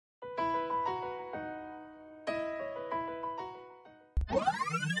Oh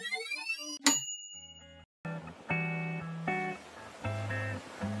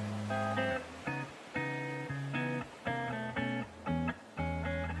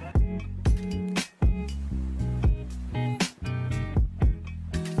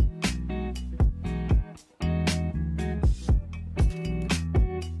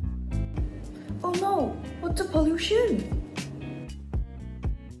no! Water pollution!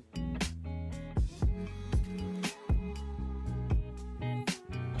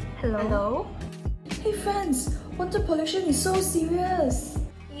 Hello? Hey friends! Water pollution is so serious!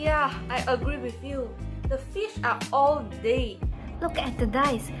 Yeah, I agree with you. The fish are all dead. Look at the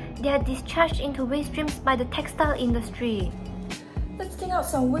dyes. They are discharged into waste streams by the textile industry. Let's think out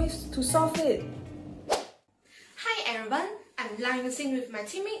some ways to solve it. Hi everyone, I'm Lau Ying Xin with my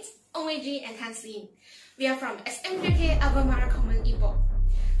teammates Ong Wei Ji and Sze Yeen. We are from SMJK Convent, Ipoh.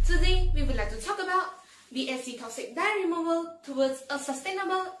 Today, we would like to talk about BAC toxic dye removal towards a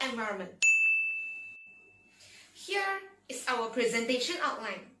sustainable environment. Here is our presentation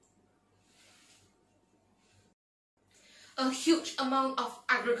outline. A huge amount of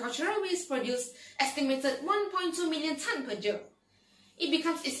agricultural waste produced, estimated 1.2 million tonnes per year. It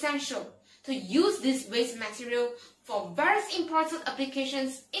becomes essential to use this waste material for various important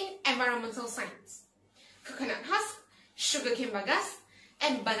applications in environmental science. Coconut husk, sugarcane bagasse,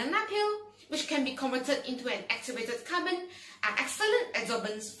 and banana peel, which can be converted into an activated carbon, are excellent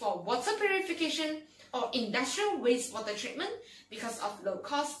adsorbents for water purification or industrial wastewater treatment because of low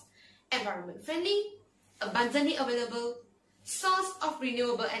cost, environment-friendly, abundantly available, source of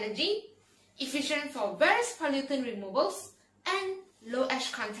renewable energy, efficient for various pollutant removals, and low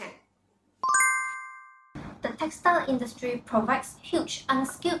ash content. The textile industry provides huge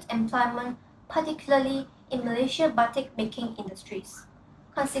unskilled employment, particularly in Malaysia batik making industries.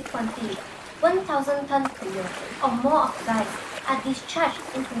 Consequently, 1,000 tons per year or more of dyes are discharged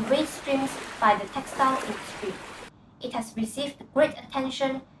into waste streams by the textile industry. It has received great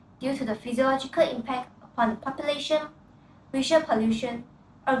attention due to the physiological impact upon the population, visual pollution,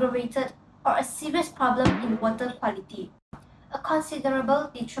 aggravated or a serious problem in water quality, a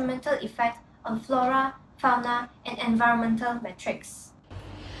considerable detrimental effect on flora, fauna, and environmental metrics.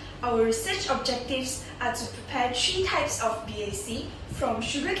 Our research objectives are to prepare 3 types of BAC from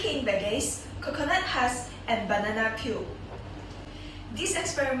sugarcane bagasse, coconut husk, and banana peel. This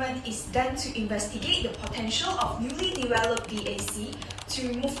experiment is done to investigate the potential of newly developed BAC to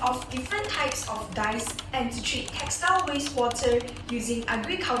remove off different types of dyes and to treat textile wastewater using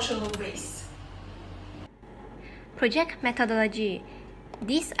agricultural waste. Project methodology.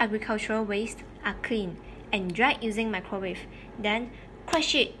 These agricultural wastes are cleaned and dried using microwave, then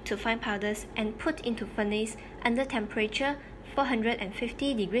crush it to fine powders and put into furnace under temperature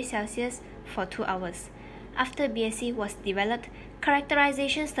 450 degrees Celsius for 2 hours. After BAC was developed,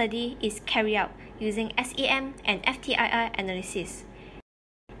 characterization study is carried out using SEM and FTIR analysis.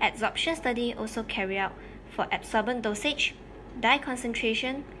 Adsorption study also carried out for adsorbent dosage, dye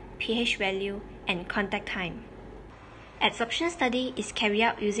concentration, pH value, and contact time. Adsorption study is carried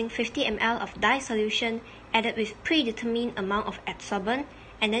out using 50 ml of dye solution added with predetermined amount of adsorbent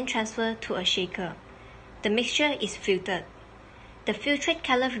and then transferred to a shaker. The mixture is filtered. The filtrate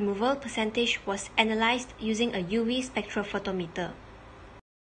color removal percentage was analyzed using a UV spectrophotometer.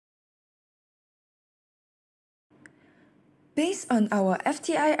 Based on our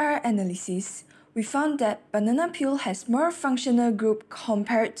FTIR analysis, we found that banana peel has more functional group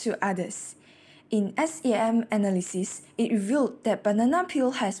compared to others. In SEM analysis, it revealed that banana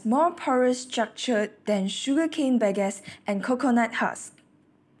peel has more porous structure than sugarcane bagasse and coconut husk.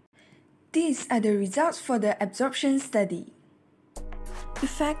 These are the results for the absorption study.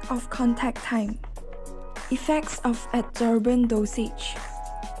 Effect of contact time. Effects of adsorbent dosage.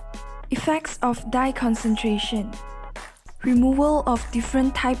 Effects of dye concentration. Removal of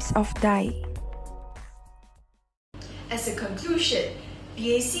different types of dye. As a conclusion,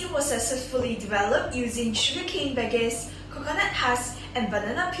 BAC was successfully developed using sugarcane bagasse, coconut husk, and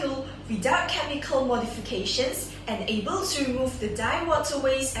banana peel without chemical modifications and able to remove the dye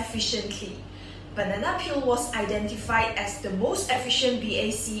waterways efficiently. Banana peel was identified as the most efficient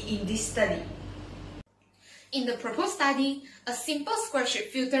BAC in this study. In the proposed study, a simple square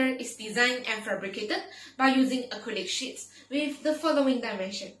shape filter is designed and fabricated by using acrylic sheets with the following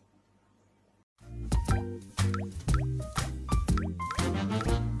dimension.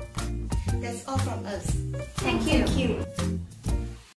 That's all from us. Thank you.